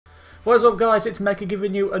What is up guys, it's Mecha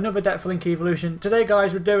giving you another deck for Link Evolution. Today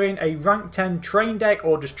guys we're doing a rank 10 train deck,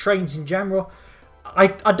 or just trains in general. I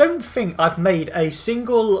don't think I've made a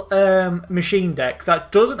single machine deck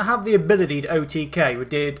that doesn't have the ability to OTK. We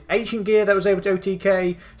did Ancient Gear that was able to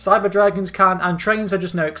OTK, Cyber Dragons can, and trains are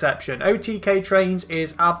just no exception. OTK trains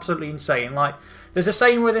is absolutely insane. Like, there's a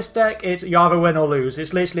saying with this deck, it's you either win or lose.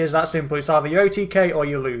 It's literally is that simple. It's either you OTK or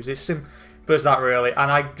you lose. It's simple as that really,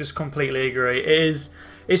 and I just completely agree.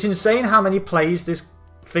 It's insane how many plays this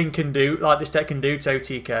thing can do, like this deck can do to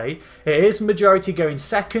OTK. It is majority going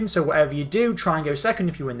second, so whatever you do, try and go second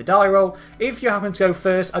if you win the die roll. If you happen to go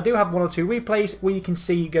first, I do have one or two replays where you can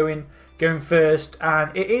see going first,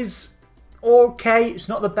 and it is okay. It's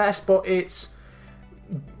not the best, but it's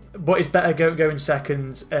better going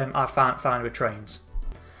second. I found with trains.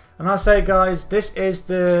 And I say guys, this is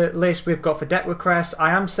the list we've got for deck requests.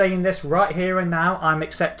 I am saying this right here and now, I'm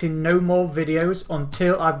accepting no more videos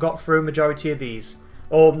until I've got through a majority of these.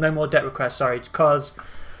 Or no more deck requests, sorry, because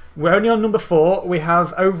we're only on number 4. We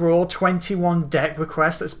have overall 21 deck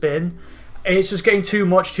requests that's been. It's just getting too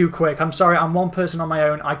much too quick. I'm sorry, I'm one person on my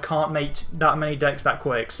own. I can't make that many decks that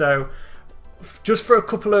quick. So just for a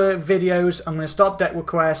couple of videos, I'm going to stop deck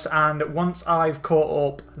requests, and once I've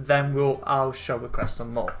caught up, then I'll show requests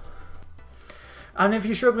some more. And if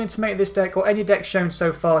you're struggling to make this deck or any deck shown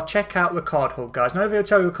so far, check out the card hub, guys. Now, if it'll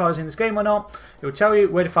tell you what card is in this game or not, it will tell you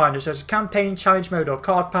where to find it. So it's a campaign, challenge mode, or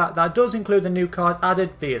card pack. That does include the new cards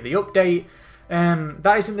added via the update.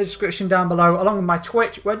 That is in the description down below, along with my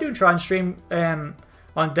Twitch, where I do try and stream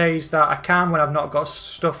on days that I can when I've not got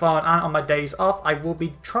stuff on, and on my days off, I will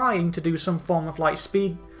be trying to do some form of like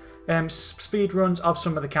speed runs of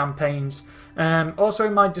some of the campaigns. Also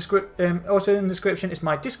in the description is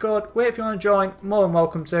my Discord, where if you want to join, more than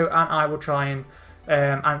welcome to, and I will try and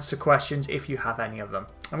answer questions if you have any of them.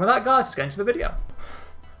 And with that guys, let's get into the video.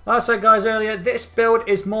 Like I said guys earlier, this build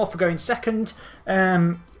is more for going second.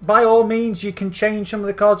 By all means, you can change some of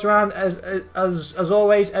the cards around. As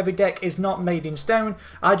always, every deck is not made in stone.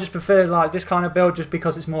 I just prefer like this kind of build just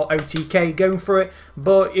because it's more OTK going for it.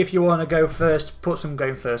 But if you want to go first, put some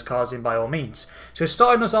going first cards in by all means. So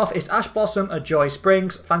starting us off is Ash Blossom, a Joy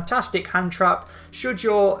Springs. Fantastic hand trap. Should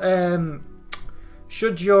your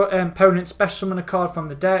opponent special summon a card from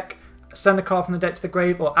the deck, send a card from the deck to the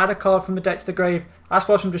grave, or add a card from the deck to the grave, Ash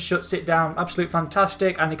Blossom just shuts it down. Absolute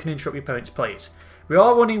fantastic, and it can interrupt your opponent's plays. We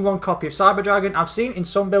are running one copy of Cyber Dragon. I've seen in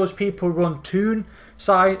some builds people run Toon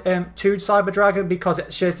Cyber Dragon because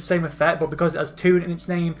it shares the same effect, but because it has Toon in its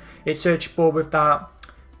name, it's searchable with that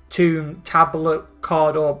Toon tablet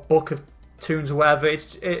card or book of Toons or whatever.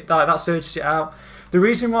 That searches it out. The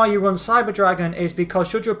reason why you run Cyber Dragon is because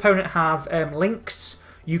should your opponent have links,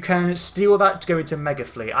 you can steal that to go into Mega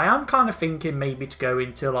Fleet. I am kind of thinking maybe to go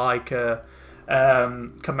into like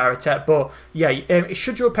Chimera Tech, but yeah,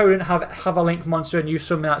 should your opponent have a link monster and use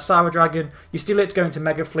something like Cyber Dragon, you steal it to go into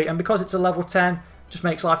Mega Fleet, and because it's a level 10, just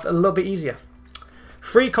makes life a little bit easier.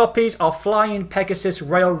 3 copies of Flying Pegasus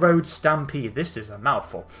Railroad Stampede. This is a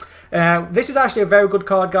mouthful. This is actually a very good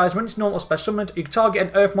card, guys. When it's normal special summoned, you can target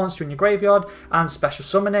an Earth monster in your graveyard and special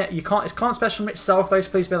summon it. It can't special summon itself though, so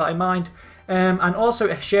please bear that in mind. And also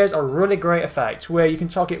it shares a really great effect where you can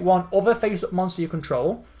target one other face-up monster you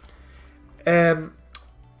control, and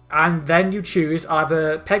then you choose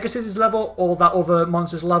either Pegasus' level or that other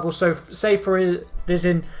monster's level. So say for this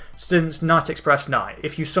instance Night Express Knight.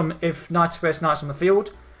 If Night Express Knight's on the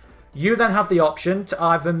field, you then have the option to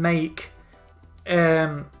either make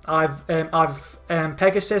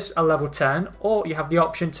Pegasus a level 10, or you have the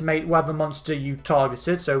option to make whatever monster you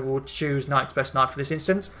targeted, so we'll choose Night Express Knight for this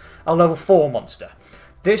instance, a level 4 monster.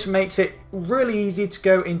 This makes it really easy to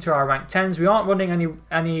go into our rank 10s. We aren't running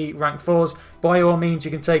any rank 4s. By all means,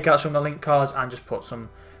 you can take out some of the link cards and just put some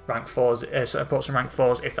rank 4s,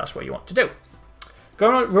 if that's what you want to do.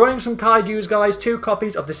 Running some Kaijus, guys. 2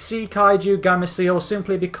 copies of the Sea Kaiju Gamma Seal,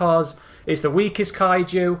 simply because it's the weakest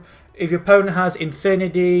Kaiju. If your opponent has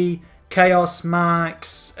Infinity, Chaos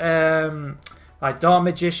Max, like Dark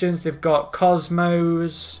Magicians, they've got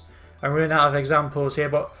Cosmos. I'm running out of examples here,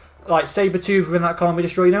 but like Sabertooth within that can't be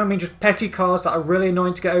destroyed. You know what I mean? Just petty cards that are really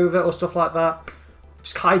annoying to get over or stuff like that.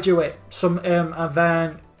 Just Kaiju it. And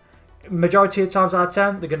then majority of times out of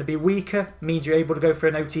 10, they're going to be weaker. Means you're able to go for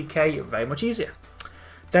an OTK very much easier.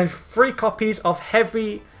 Then 3 copies of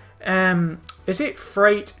Heavy,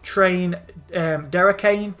 Freight Train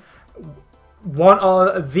Derricane. One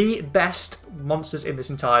of the best monsters in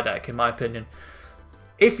this entire deck, in my opinion.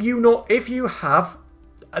 If you have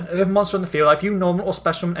an Earth monster on the field, like if you normal or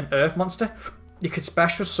special summon an Earth monster, you could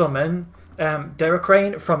special summon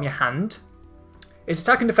Derricane from your hand. Its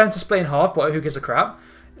attack and defense is split in half, but who gives a crap?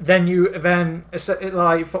 then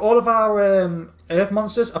like for all of our Earth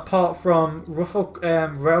monsters, apart from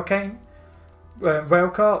Railcar,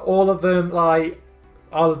 all of them like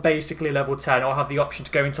are basically level 10 or have the option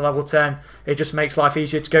to go into level 10. It just makes life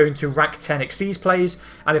easier to go into rank 10 Exceeds plays.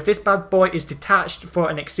 And if this bad boy is detached for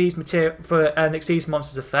an Exceeds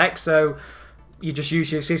monster's effect, so you just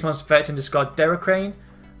use your Exceeds monster's effect and discard Derricrane,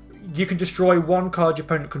 you can destroy one card your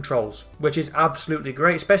opponent controls, which is absolutely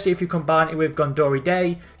great, especially if you combine it with Gondori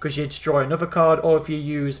Day, because you destroy another card, or if you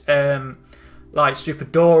use like Super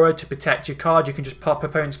Dora to protect your card, you can just pop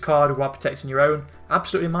opponent's card while protecting your own.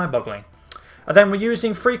 Absolutely mind-boggling. And then we're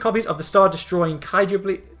using 3 copies of the Star-Destroying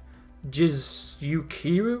Kaiju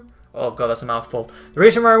Jizukiru. Oh god, that's a mouthful. The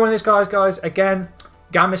reason why I run this, guys, again,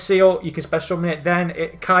 Gamma Seal, you can special summon it. Then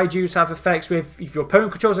Kaijus have effects with, if your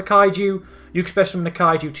opponent controls a Kaiju, you can special summon the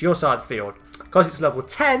Kaiju to your side of the field. Because it's level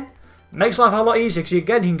 10, makes life a lot easier, because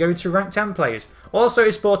again, you can go into rank 10 players. Also,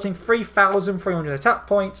 it's sporting 3,300 attack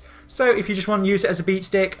points, so if you just want to use it as a beat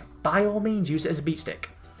stick, by all means, use it as a beat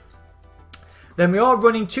stick. Then we are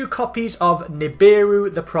running 2 copies of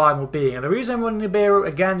Nibiru, the Primal Being. And the reason I'm running Nibiru,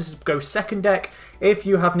 again, is to go second deck. If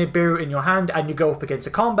you have Nibiru in your hand and you go up against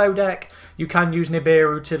a combo deck, you can use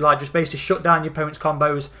Nibiru to like just basically shut down your opponent's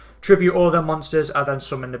combos, tribute all their monsters, and then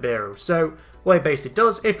summon Nibiru. So what it basically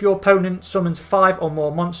does, if your opponent summons 5 or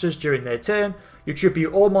more monsters during their turn, you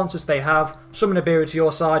tribute all monsters they have, summon Nibiru to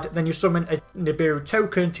your side, then you summon a Nibiru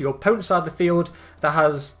token to your opponent's side of the field that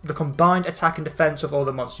has the combined attack and defense of all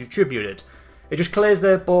the monsters you tributed. It just clears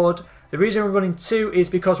their board. The reason we're running 2 is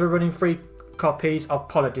because we're running 3 copies of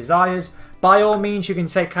Pot of Desires. By all means, you can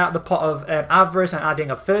take out the Pot of Avarice and adding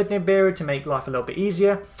a 3rd Nibiru to make life a little bit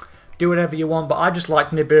easier. Do whatever you want, but I just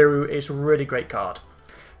like Nibiru. It's a really great card.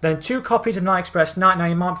 Then 2 copies of Night Express Night. Now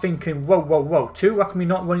you might be thinking, whoa, 2? Why can we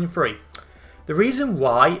not running 3? The reason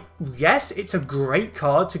why, yes, it's a great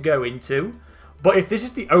card to go into, but if this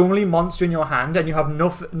is the only monster in your hand and you have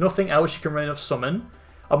nothing else you can run off summon,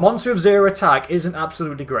 a monster with 0 attack isn't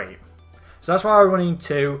absolutely great. So that's why we're running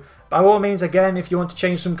 2. By all means, again, if you want to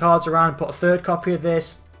change some cards around and put a 3rd copy of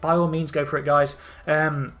this, by all means, go for it, guys.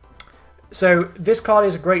 So this card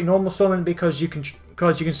is a great normal summon because you can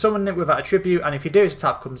summon it without a tribute, and if you do, its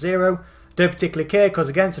attack becomes 0. Don't particularly care because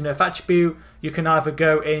again, it's a nerf attribute. You can either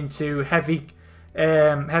go into heavy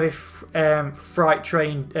freight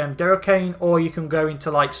train Derricane, or you can go into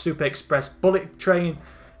like Super Express Bullet Train.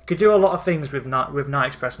 You could do a lot of things with Night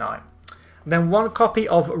Express 9. And then 1 copy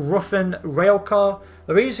of Ruffin Railcar.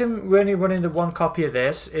 The reason we're only running the 1 copy of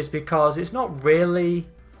this is because it's not really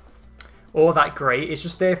all that great. It's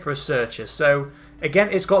just there for a searcher. So again,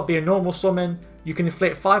 it's got to be a normal summon. You can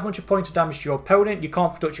inflict 500 points of damage to your opponent. You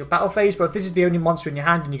can't protect your battle phase, but if this is the only monster in your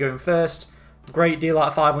hand and you're going first, great, deal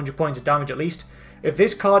like 500 points of damage at least. If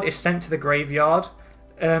this card is sent to the graveyard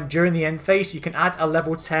during the end phase, you can add a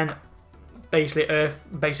level 10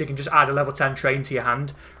 basically can just add a level 10 train to your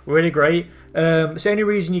hand. Really great. It's the only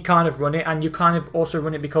reason you kind of run it, and you kind of also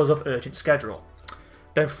run it because of urgent schedule.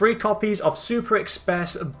 Then 3 copies of Super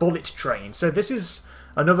Express Bullet Train. So this is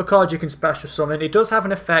another card you can special summon. It does have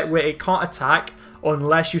an effect where it can't attack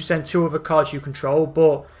unless you send 2 other cards you control,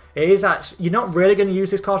 but it is actually, you're not really going to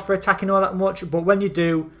use this card for attacking all that much, but when you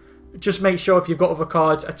do, just make sure if you've got other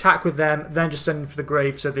cards, attack with them, then just send them to the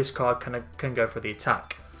grave so this card can go for the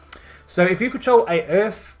attack. So if you control a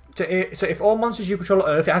Earth, so if all monsters you control are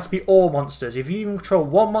Earth, it has to be all monsters. If you even control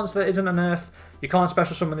 1 monster that isn't an Earth, you can't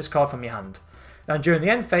special summon this card from your hand. And during the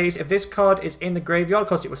end phase, if this card is in the graveyard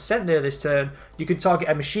because it was sent there this turn, you can target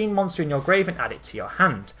a machine monster in your grave and add it to your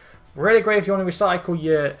hand. Really great if you want to recycle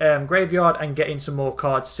your graveyard and get in some more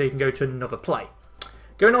cards so you can go to another play.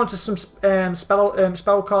 Going on to some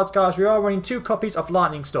spell cards, guys, we are running 2 copies of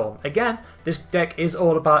Lightning Storm. Again, this deck is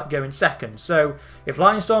all about going second. So if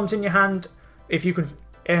Lightning Storm's in your hand, if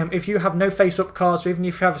you have no face-up cards, or even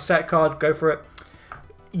if you have a set card, go for it.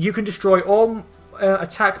 You can destroy all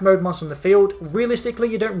attack mode monsters on the field. Realistically,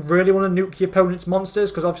 you don't really want to nuke your opponent's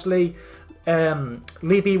monsters because obviously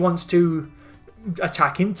Libby wants to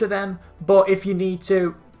attack into them. But if you need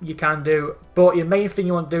to, you can do, but your main thing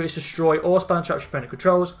you want to do is destroy all spell and traps your opponent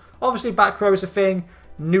controls. Obviously back row is a thing,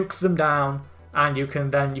 nuke them down, and you can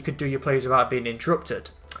do your plays without being interrupted.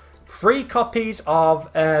 3 copies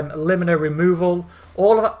of Limina Removal.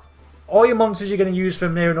 All your monsters you're going to use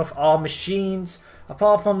from near enough are machines,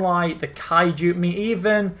 apart from like the Kaiju. I mean,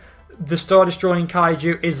 even the Star Destroying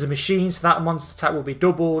Kaiju is a machine, so that monster attack will be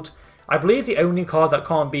doubled. I believe the only card that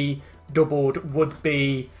can't be doubled would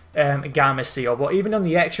be Gamma Seal, but even on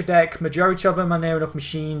the extra deck, majority of them are near enough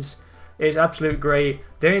machines. It's absolute great.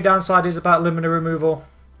 The only downside is about Limina Removal.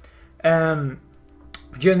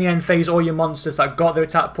 During the end phase, all your monsters that got their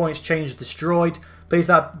attack points changed destroyed. Please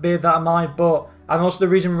bear that in mind. And also the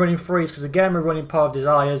reason we're running 3 is because again we're running Power of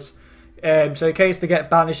Desires. So in case they get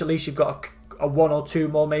banished, at least you've got a 1 or 2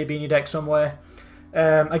 more maybe in your deck somewhere.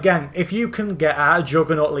 Again, if you can get a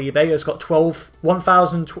Juggernaut Liebe, it's got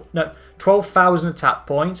 12,000 attack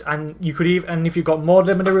points, and you could even, and if you've got more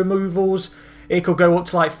limited removals, it could go up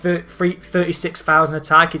to like 36,000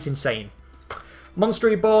 attack. It's insane. Monster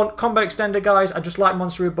Reborn, combo extender, guys. I just like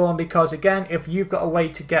Monster Reborn because, again, if you've got a way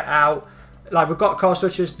to get out, like we've got cards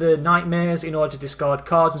such as the Nightmares in order to discard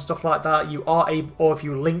cards and stuff like that, you are able, or if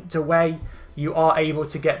you linked away, you are able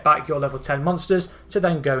to get back your level 10 monsters to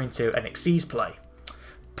then go into an Xyz play.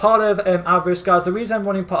 Part of Avarice, guys, the reason I'm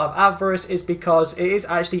running Part of Avarice is because it is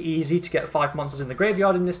actually easy to get 5 monsters in the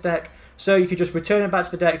graveyard in this deck, so you could just return it back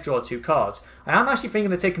to the deck, draw 2 cards. I am actually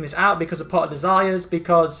thinking of taking this out because of Part of Desires,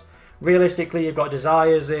 because realistically you've got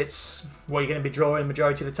Desires, it's what you're going to be drawing the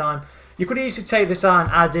majority of the time. You could easily take this out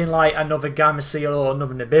and add in like another Gamma Seal or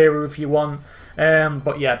another Nibiru if you want,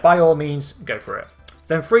 but yeah, by all means, go for it.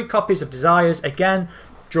 Then 3 copies of Desires, again,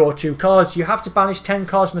 draw 2 cards. You have to banish 10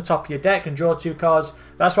 cards from the top of your deck and draw 2 cards.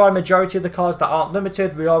 That's why majority of the cards that aren't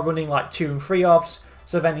limited, we are running like 2 and 3 offs.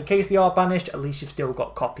 So then in case they are banished, at least you've still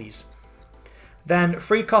got copies. Then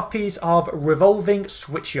 3 copies of Revolving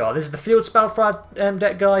Switchyard. This is the field spell for our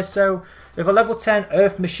deck, guys. So if a level 10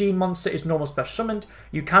 Earth Machine monster is normal special summoned,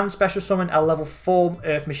 you can special summon a level 4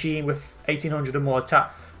 Earth Machine with 1800 or more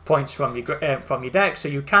attack points from your deck. So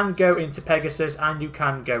you can go into Pegasus and you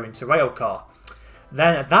can go into Railcar.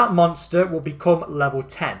 Then that monster will become level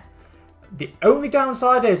 10. The only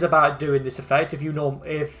downside is about doing this effect, if you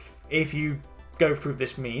go through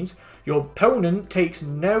this means, your opponent takes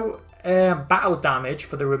no battle damage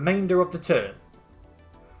for the remainder of the turn.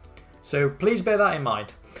 So please bear that in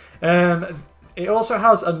mind. It also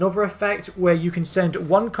has another effect where you can send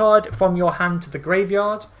 1 card from your hand to the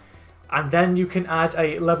graveyard, and then you can add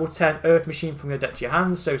a level 10 Earth Machine from your deck to your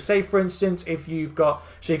hand. So say for instance, if you've got,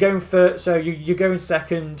 so you're going first, so you're going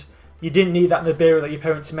second, you didn't need that Nibiru that your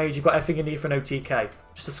opponent's made, you've got everything you need for an OTK.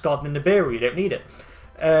 Just discard the Nibiru, you don't need it.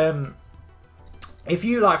 If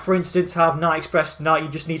you, like for instance, have Night Express Knight, you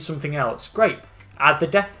just need something else, great. Add the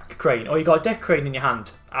Deck Crane, or you got a Deck Crane in your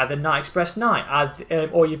hand, add the Night Express Knight,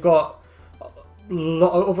 or you've got a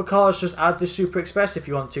lot of other cards, just add the Super Express if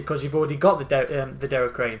you want to, because you've already got the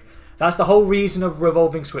Derek Crane. That's the whole reason of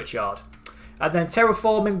Revolving Switchyard. And then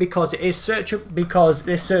Terraforming, because it is because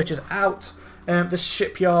this searches out the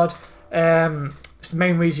shipyard. It's the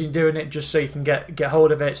main reason you're doing it, just so you can get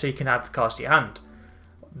hold of it, so you can add the cards to your hand.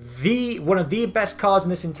 One of the best cards in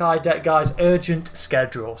this entire deck, guys, Urgent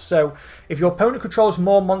Schedule. So if your opponent controls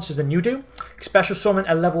more monsters than you do, special summon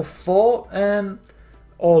a level 4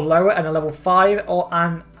 or lower and a level 5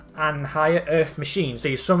 and higher Earth Machine. So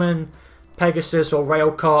you summon Pegasus or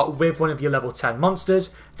Railcar with one of your level 10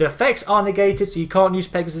 monsters. The effects are negated, so you can't use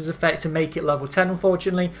Pegasus' effect to make it level 10,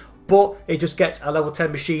 unfortunately, but it just gets a level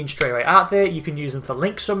 10 machine straight away out there. You can use them for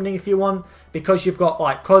link summoning if you want, because you've got,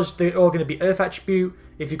 like, because they're all going to be Earth Attribute.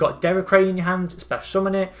 If you've got Derek Crane in your hand, special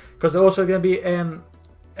summon it, because they're also going to be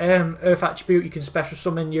Earth Attribute. You can special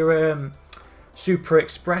summon your Super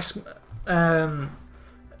Express Bullet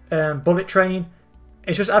Train.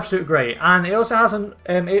 It's just absolutely great, and it also has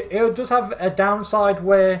it does have a downside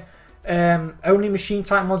where only machine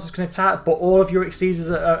type monsters can attack, but all of your Xyzs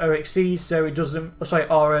are Xyzs, so it doesn't. Sorry,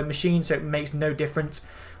 are a machine, so it makes no difference.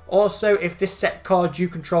 Also, if this set card you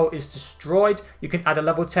control is destroyed, you can add a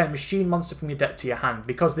level 10 machine monster from your deck to your hand,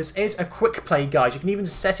 because this is a quick play, guys. You can even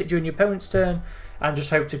set it during your opponent's turn and just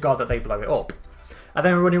hope to God that they blow it up. And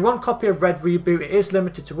then we're running 1 copy of Red Reboot. It is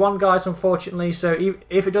limited to 1, guys, unfortunately, so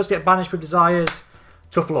if it does get banished with Desires,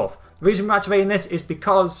 tough love. The reason we're activating this is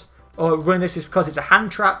because, or running this is because it's a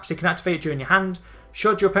hand trap, so you can activate it during your hand.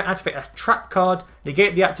 Should your opponent activate a trap card,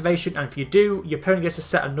 negate the activation, and if you do, your opponent gets to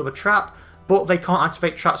set another trap, but they can't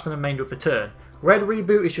activate traps for the remainder of the turn. Red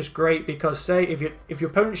Reboot is just great because, say, if your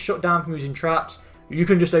opponent's shut down from using traps, you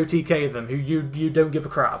can just OTK them, who you don't give a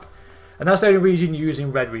crap. And that's the only reason you're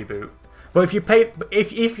using Red Reboot. But if you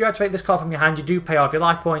activate this card from your hand, you do pay off your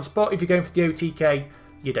life points, but if you're going for the OTK,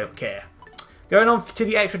 you don't care. Going on to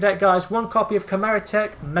the extra deck, guys, 1 copy of Chimera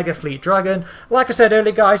Tech, Mega Fleet Dragon. Like I said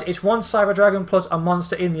earlier, guys, it's 1 Cyber Dragon plus a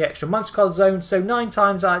monster in the extra monster card zone, so 9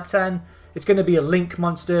 times out of 10, it's going to be a Link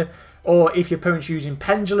monster, or if your opponent's using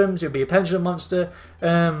Pendulums, it'll be a Pendulum monster.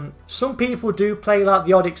 Some people do play like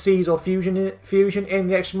the odd Xyz or Fusion in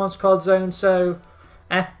the extra monster card zone, so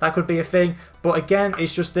that could be a thing. But again,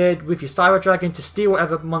 it's just there with your Cyber Dragon to steal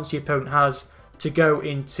whatever monster your opponent has to go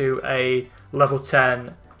into a level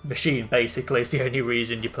 10 machine, basically, is the only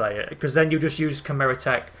reason you play it. Because then you just use Chimera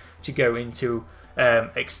Tech to go into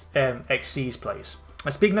Xyz's place.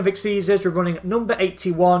 And speaking of Xyz's, we're running number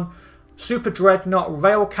 81, Super Dreadnought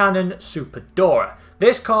Rail Cannon Super Dora.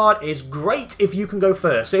 This card is great if you can go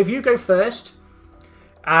first. So if you go first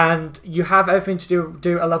and you have everything to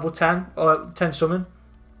do a level 10 or 10 summon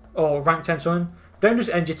or rank 10 summon, don't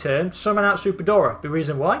just end your turn, summon out Super Dora. The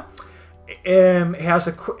reason why? It has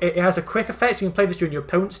a quick effect, so you can play this during your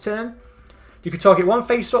opponent's turn. You can target one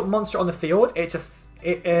face-up monster on the field. You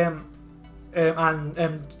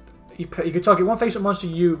can target one face-up monster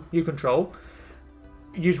you control.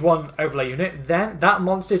 Use one overlay unit. Then that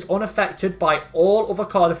monster is unaffected by all other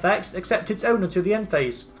card effects except its own until the end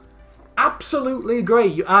phase. Absolutely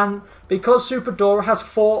great. And because Super Dora has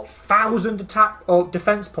 4,000 attack or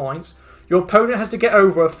defense points, your opponent has to get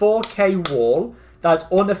over a 4k wall that's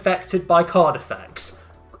unaffected by card effects.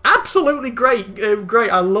 Absolutely great.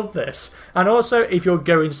 Great, I love this. And also, if you're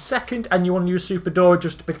going second and you want to use Super Dora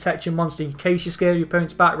just to protect your monster in case you scare your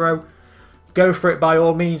opponent's back row, go for it by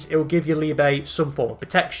all means. It will give your Libe some form of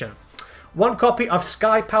protection. One copy of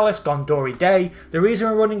Sky Palace Gondori Day. The reason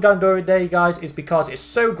we're running Gondori Day, guys, is because it's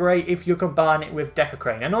so great if you combine it with Deca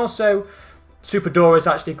Crane. And also, Super Dora is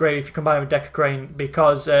actually great if you combine it with Deca Crane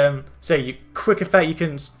because, say, your quick effect, you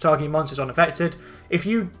can target your monsters unaffected. If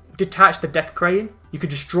you detach the Deca Crane, you can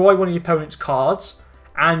destroy one of your opponent's cards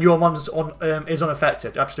and your monster is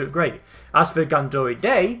unaffected. Absolutely great. As for Gondori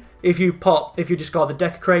Day, if you discard the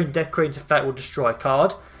Deca Crane's effect will destroy a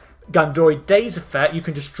card. Gondori Day's effect, you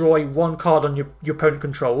can destroy one card on your opponent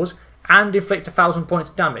controls and inflict 1,000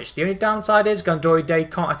 points of damage. The only downside is Gondori Day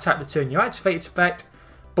can't attack the turn you activate its effect,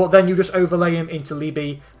 but then you just overlay him into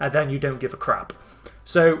Libe and then you don't give a crap.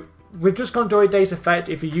 So with just Gondori Day's effect,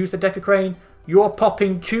 if you use the Deca Crane, you're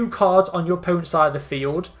popping 2 cards on your opponent's side of the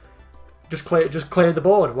field. Just clear the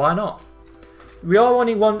board. Why not? We are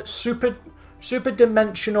running one Super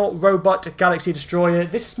Dimensional Robot Galaxy Destroyer.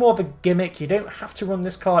 This is more of a gimmick. You don't have to run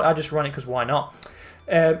this card. I just run it because why not?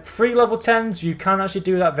 3 level 10s. You can actually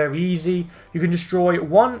do that very easy. You can destroy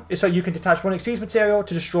one. So you can detach one Xyz material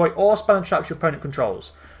to destroy all spell and traps your opponent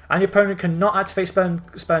controls, and your opponent cannot activate spell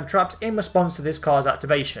and traps in response to this card's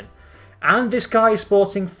activation. And this guy is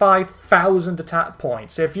sporting 5,000 attack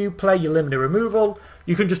points. So if you play your limited removal,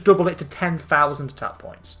 you can just double it to 10,000 attack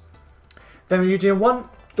points. Then we're using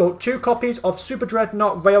 2 copies of Super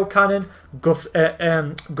Dreadnought Rail Cannon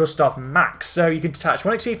Gustav Max. So you can detach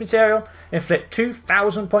one Xyz material, inflict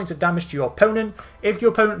 2,000 points of damage to your opponent. If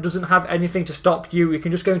your opponent doesn't have anything to stop you, you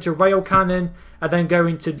can just go into Rail Cannon and then go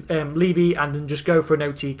into Libe and then just go for an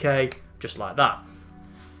OTK just like that.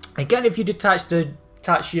 Again, if you detach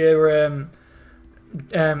your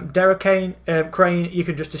Crane, you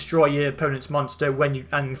can just destroy your opponent's monster and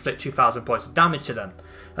inflict 2,000 points of damage to them.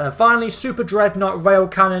 And finally, Super Dreadnought Rail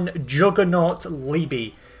Cannon Juggernaut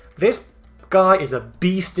Libe. This guy is a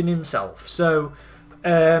beast in himself. So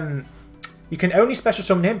you can only special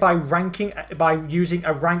summon him by using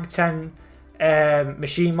a rank 10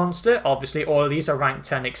 machine monster. Obviously, all of these are rank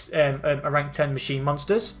 10 machine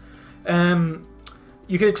monsters.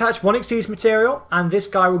 You can attach one Xyz material, and this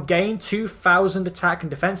guy will gain 2,000 attack and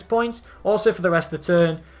defense points. Also, for the rest of the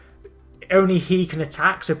turn, only he can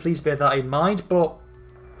attack, so please bear that in mind. But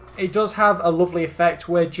it does have a lovely effect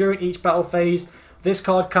where during each battle phase, this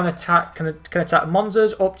card can attack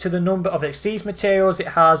monsters up to the number of Xyz materials it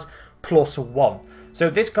has +1. So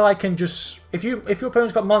this guy can just, if your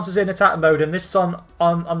opponent's got monsters in attack mode and this is on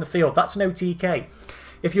the field, that's an OTK.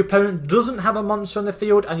 If your opponent doesn't have a monster on the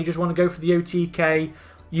field and you just want to go for the OTK,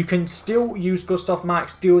 you can still use Gustav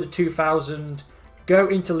Max, deal the 2,000, go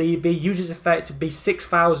into Libe, use his effect to be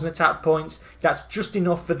 6,000 attack points. That's just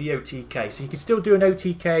enough for the OTK. So you can still do an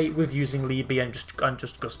OTK with using Libe and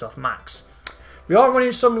just Gustav Max. We are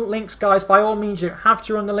running some links, guys. By all means, you don't have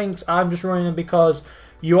to run the links. I'm just running them because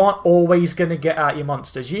you aren't always going to get out your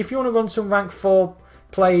monsters. If you want to run some rank 4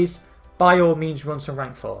 plays, by all means, run some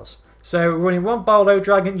rank 4s. So we're running one Bolo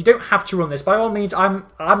Dragon. You don't have to run this. By all means, I'm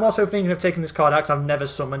also thinking of taking this card out because I've never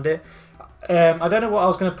summoned it. I don't know what I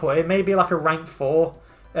was going to put. It may be like a rank 4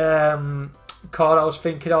 card I was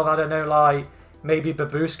thinking of. I don't know, like maybe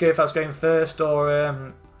Babushka if that's going first,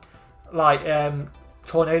 or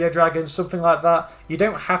Tornado Dragon, something like that. You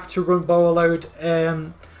don't have to run Borreload.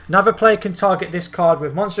 Another player can target this card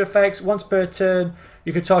with monster effects once per turn.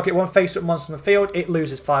 You can target one face-up monster on the field. It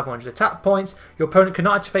loses 500 attack points. Your opponent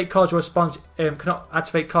cannot activate cards or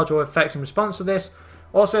effects in response to this.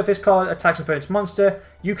 Also, if this card attacks an opponent's monster,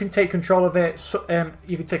 you can take control of it. Summon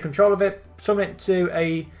it to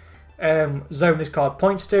a zone this card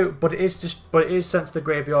points to, but it is sent to the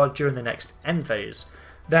graveyard during the next end phase.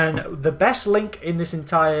 then the best link in this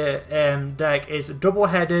entire deck is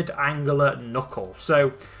double-headed angular knuckle.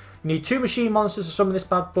 So you need 2 machine monsters to summon this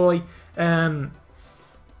bad boy.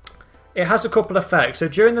 It has a couple of effects. So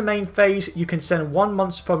during the main phase, you can send 1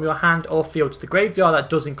 monster from your hand or field to the graveyard. That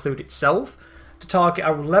does include itself, to target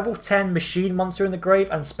a level 10 machine monster in the grave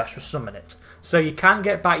and special summon it. So you can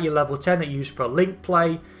get back your level 10 that you use for a link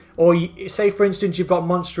play, or say for instance you've got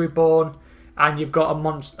Monster Reborn and you've got a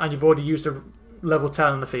monster and you've already used a level 10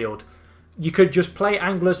 on the field. You could just play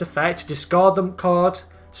Angler's effect, discard the card,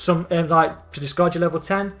 like to discard your level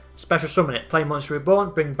 10, special summon it, play Monster Reborn,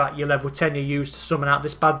 bring back your level 10 you used to summon out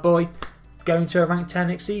this bad boy, go into a rank 10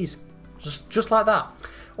 Xyz. Just like that.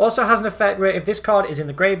 Also has an effect where if this card is in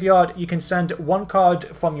the graveyard, you can send 1 card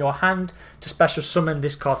from your hand to special summon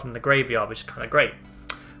this card from the graveyard, which is kind of great.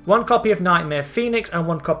 1 copy of Nightmare Phoenix and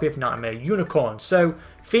 1 copy of Nightmare Unicorn. So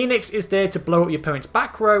Phoenix is there to blow up your opponent's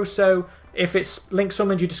back row, so if it's link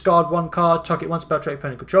summoned, you discard 1 card, target 1 spell your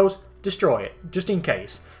opponent controls, destroy it, just in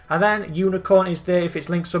case. And then Unicorn is there if it's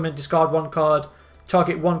link summoned, discard 1 card,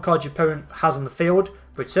 target 1 card your opponent has on the field,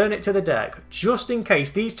 return it to the deck, just in case.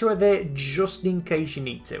 These 2 are there just in case you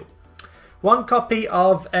need to. 1 copy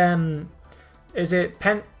of, Pentastag?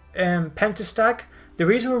 The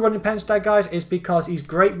reason we're running Pentastag, guys, is because he's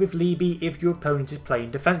great with Libby if your opponent is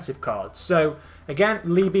playing defensive cards. So, again,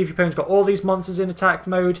 Libby, if your opponent's got all these monsters in attack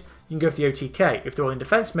mode, you can go for the OTK. If they're all in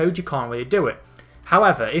defense mode, you can't really do it.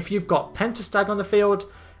 However, if you've got Pentastag on the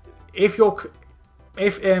field, if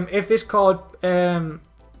this card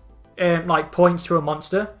like points to a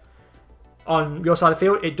monster on your side of the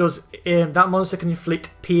field, it does that monster can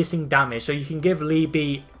inflict piercing damage. So you can give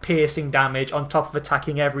Libby piercing damage on top of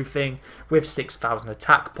attacking everything with 6,000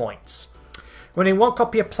 attack points. Running 1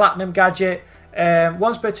 copy of Platinum Gadget.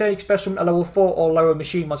 Once per turn, you can special summon a level 4 or lower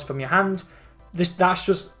machine monster from your hand. That's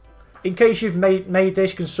just in case you've made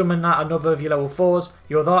this, you can summon that another of your level 4s.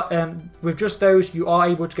 With just those, you are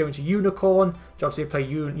able to go into Unicorn to obviously play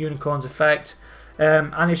Unicorn's effect.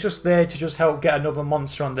 And it's just there to just help get another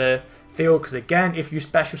monster on the field, because again, if you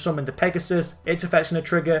special summon the Pegasus, its effect's going to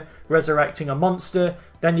trigger resurrecting a monster.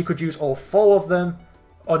 Then you could use all 4 of them.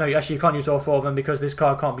 Oh no, actually you can't use all 4 of them because this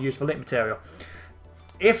card can't be used for link material.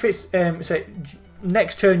 If it's say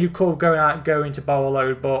next turn, you could go into barrel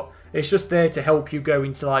load, but it's just there to help you go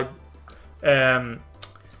into like Nightmare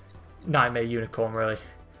Unicorn really.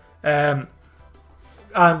 And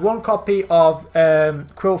 1 copy of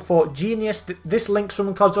Quillthought Genius. This link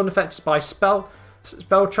summon cards unaffected by spell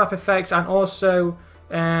trap effects and also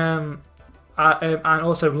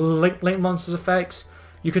link monsters effects.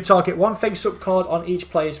 You could target 1 face-up card on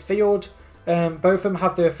each player's field. Both of them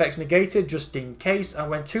have their effects negated just in case.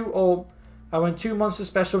 And when 2 monsters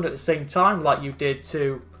special at the same time, like you did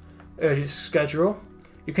to Urgent Schedule,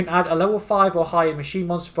 you can add a level 5 or higher machine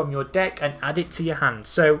monster from your deck and add it to your hand.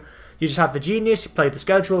 So you just have the Genius, you play the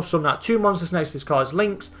Schedule, summon out 2 monsters next to this card's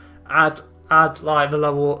links, add like the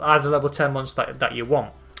level 10 monster that you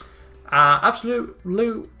want.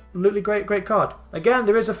 Absolutely great card. Again,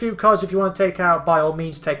 there is a few cards if you want to take out, by all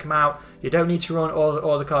means take them out. You don't need to run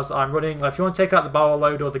all the cards that I'm running. Like if you want to take out the barrel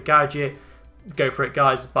load or the gadget, go for it,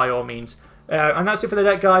 guys, by all means. And that's it for the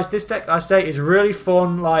deck, guys. This deck, I say, is really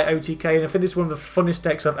fun, like OTK, and I think this is one of the funnest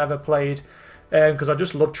decks I've ever played, because I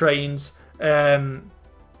just love trains.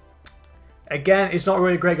 Again, it's not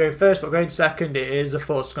really great going first, but going second, it is a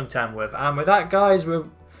force to contend with. And with that, guys, we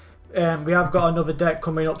have got another deck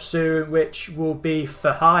coming up soon, which will be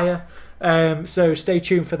for hire. So stay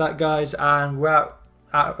tuned for that, guys. And without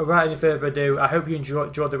any further ado, I hope you enjoy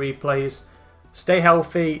the replays. Stay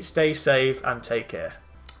healthy, stay safe, and take care.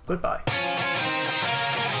 Goodbye.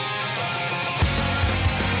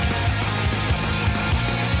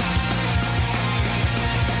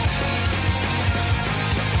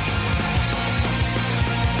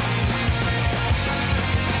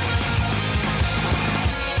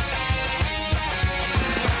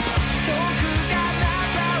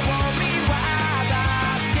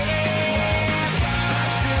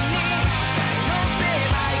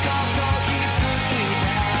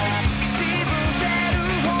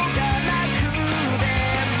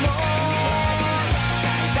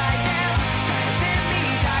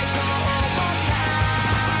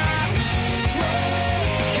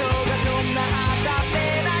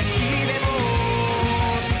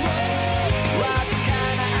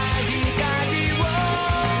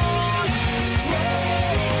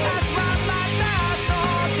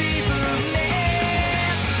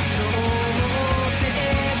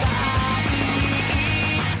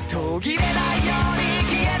途切れないように